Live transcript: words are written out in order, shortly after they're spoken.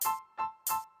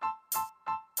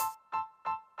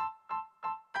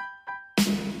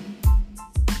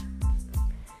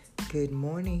Good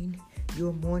morning.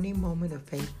 Your morning moment of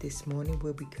faith this morning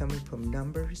will be coming from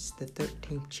Numbers, the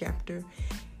 13th chapter,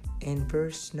 and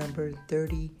verse number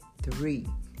 33.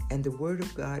 And the word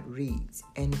of God reads,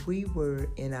 "And we were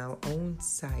in our own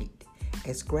sight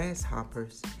as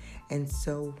grasshoppers, and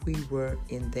so we were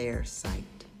in their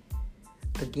sight."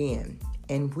 Again,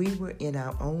 and we were in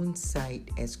our own sight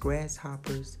as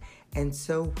grasshoppers, and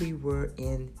so we were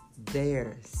in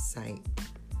their sight.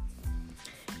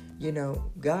 You know,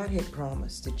 God had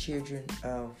promised the children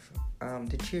of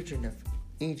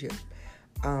Egypt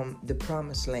the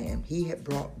promised land. He had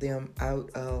brought them out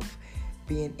of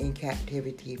being in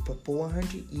captivity for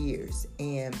 400 years,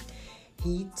 and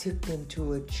he took them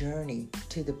to a journey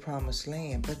to the promised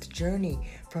land. But the journey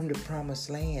from the promised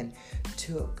land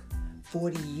took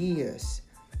 40 years,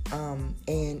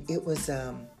 and it was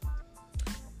a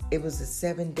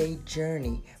 7-day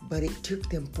journey, but it took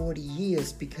them 40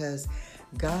 years because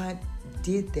God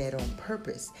did that on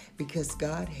purpose, because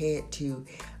God had to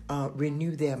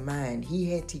renew their mind.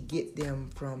 He had to get them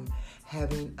from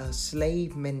having a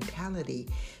slave mentality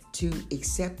to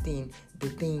accepting the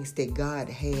things that God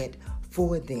had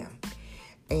for them.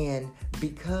 And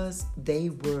because they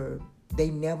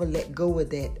never let go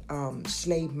of that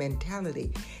slave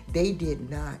mentality, they did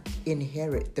not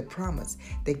inherit the promise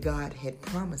that God had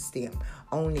promised them.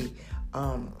 Only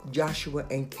Joshua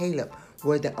and Caleb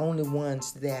were the only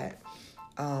ones that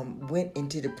went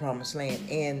into the promised land,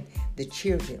 and the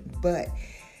children. But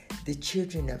the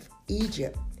children of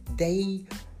Egypt, they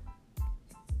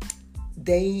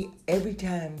every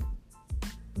time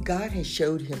God has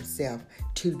showed himself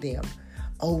to them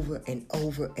over and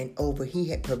over and over. He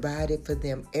had provided for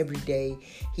them every day.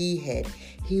 He had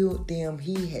healed them.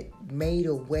 He had made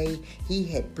a way. He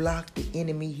had blocked the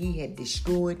enemy. He had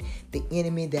destroyed the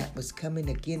enemy that was coming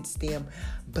against them.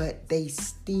 But they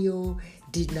still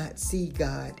did not see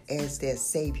God as their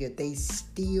Savior. They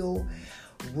still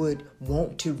would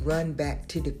want to run back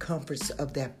to the comforts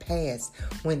of their past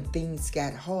when things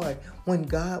got hard, when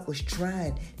God was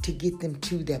trying to get them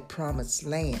to their promised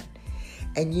land.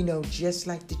 And you know, just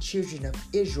like the children of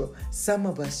Israel, some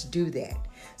of us do that.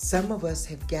 Some of us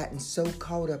have gotten so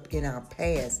caught up in our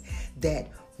past that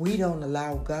we don't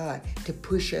allow God to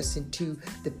push us into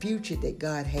the future that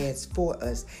God has for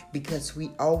us, because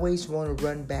we always want to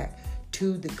run back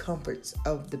to the comforts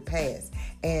of the past.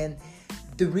 And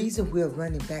the reason we're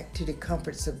running back to the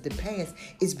comforts of the past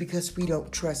is because we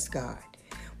don't trust God.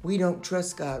 We don't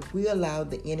trust God. We allow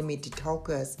the enemy to talk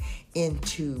us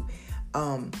into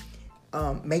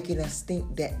making us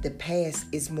think that the past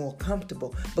is more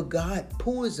comfortable. But God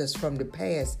pulls us from the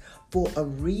past for a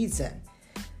reason.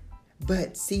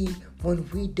 But see, when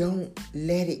we don't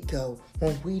let it go,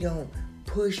 when we don't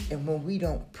push, and when we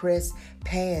don't press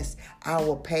past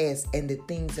our past and the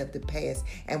things of the past,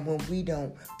 and when we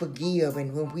don't forgive,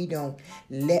 and when we don't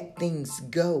let things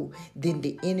go, then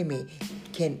the enemy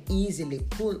can easily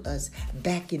pull us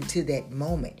back into that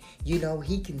moment. You know,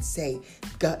 he can say,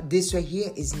 God, this right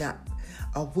here is not,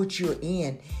 what you're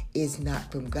in is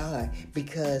not from God,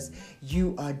 because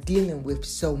you are dealing with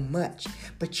so much.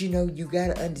 But you know, you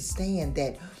got to understand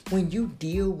that when you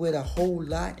deal with a whole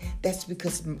lot, that's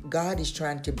because God is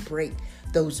trying to break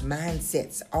those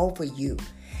mindsets off of you.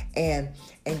 And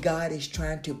God is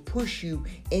trying to push you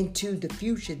into the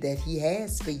future that he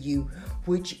has for you,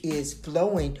 which is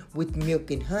flowing with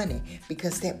milk and honey,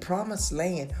 because that promised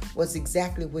land was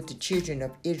exactly what the children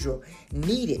of Israel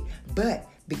needed. But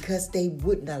because they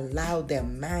wouldn't allow their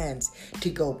minds to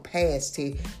go past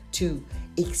to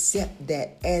accept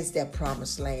that as their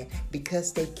promised land,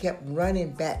 because they kept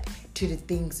running back to the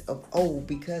things of old,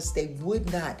 because they would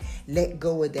not let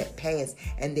go of that past,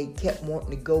 and they kept wanting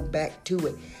to go back to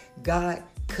it, God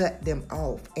cut them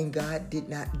off, and God did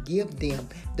not give them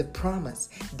the promise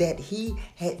that he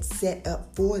had set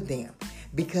up for them,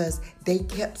 because they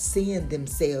kept seeing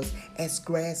themselves as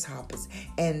grasshoppers,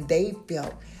 and they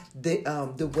felt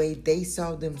the way they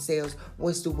saw themselves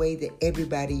was the way that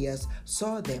everybody else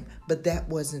saw them. But that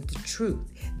wasn't the truth.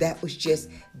 That was just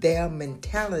their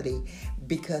mentality,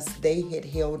 because they had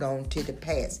held on to the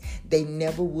past. They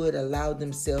never would allow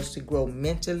themselves to grow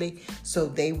mentally, so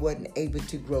they wasn't able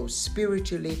to grow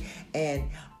spiritually, and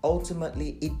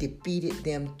ultimately it defeated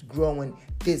them growing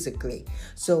physically.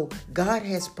 So God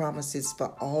has promises for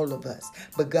all of us,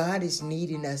 but God is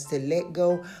needing us to let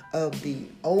go of the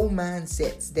old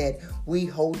mindsets that we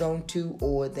hold on to,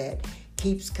 or that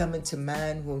keeps coming to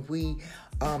mind when we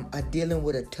are dealing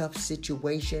with a tough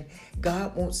situation,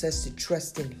 God wants us to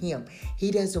trust in Him.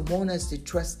 He doesn't want us to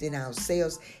trust in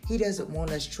ourselves. He doesn't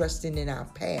want us trusting in our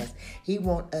past. He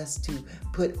wants us to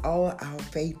put all our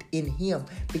faith in Him,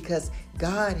 because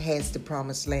God has the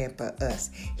promised land for us.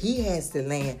 He has the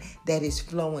land that is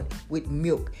flowing with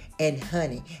milk and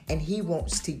honey, and He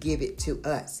wants to give it to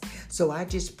us. So I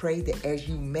just pray that as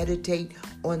you meditate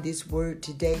on this word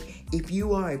today, if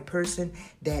you are a person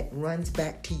that runs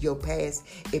back to your past,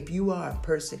 if you are a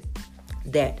person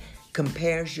that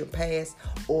compares your past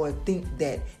or think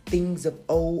that things of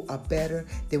old are better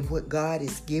than what God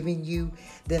is giving you,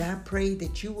 then I pray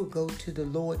that you will go to the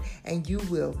Lord and you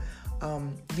will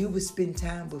spend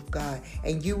time with God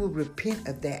and you will repent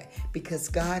of that, because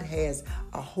God has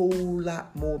a whole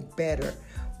lot more better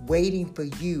waiting for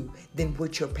you than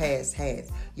what your past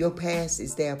has. Your past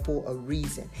is there for a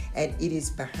reason, and it is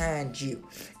behind you.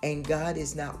 And God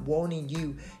is not wanting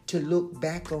you to look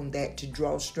back on that to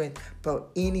draw strength for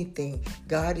anything.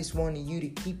 God is wanting you to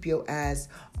keep your eyes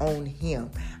on Him.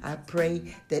 I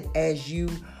pray that as you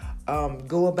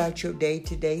go about your day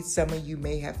today, some of you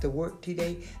may have to work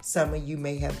today, some of you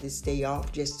may have this day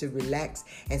off just to relax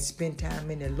and spend time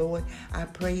in the Lord. I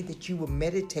pray that you will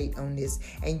meditate on this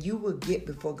and you will get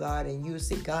before God and you will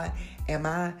say, God, am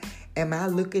I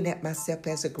looking at myself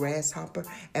as a grasshopper?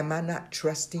 Am I not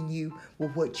trusting you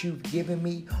with what you've given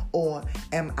me? Or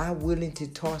am I willing to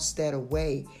toss that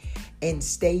away and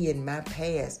stay in my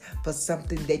past for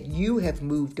something that you have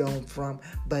moved on from,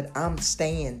 but I'm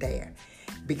staying there?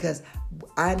 Because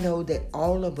I know that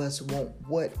all of us want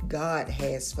what God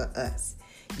has for us.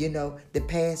 You know, the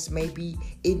past the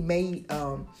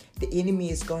enemy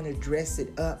is going to dress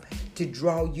it up to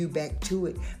draw you back to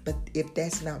it. But if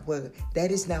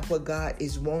that is not what God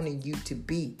is wanting you to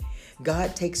be.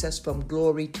 God takes us from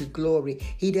glory to glory.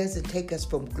 He doesn't take us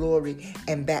from glory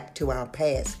and back to our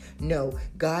past. No,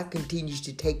 God continues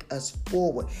to take us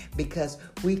forward because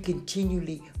we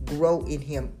continually grow in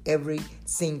Him every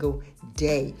single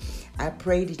day. I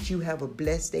pray that you have a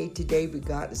blessed day today,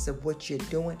 regardless of what you're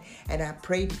doing. And I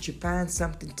pray that you find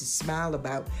something to smile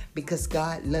about, because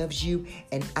God loves you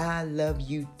and I love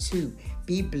you too.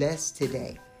 Be blessed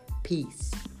today.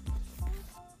 Peace.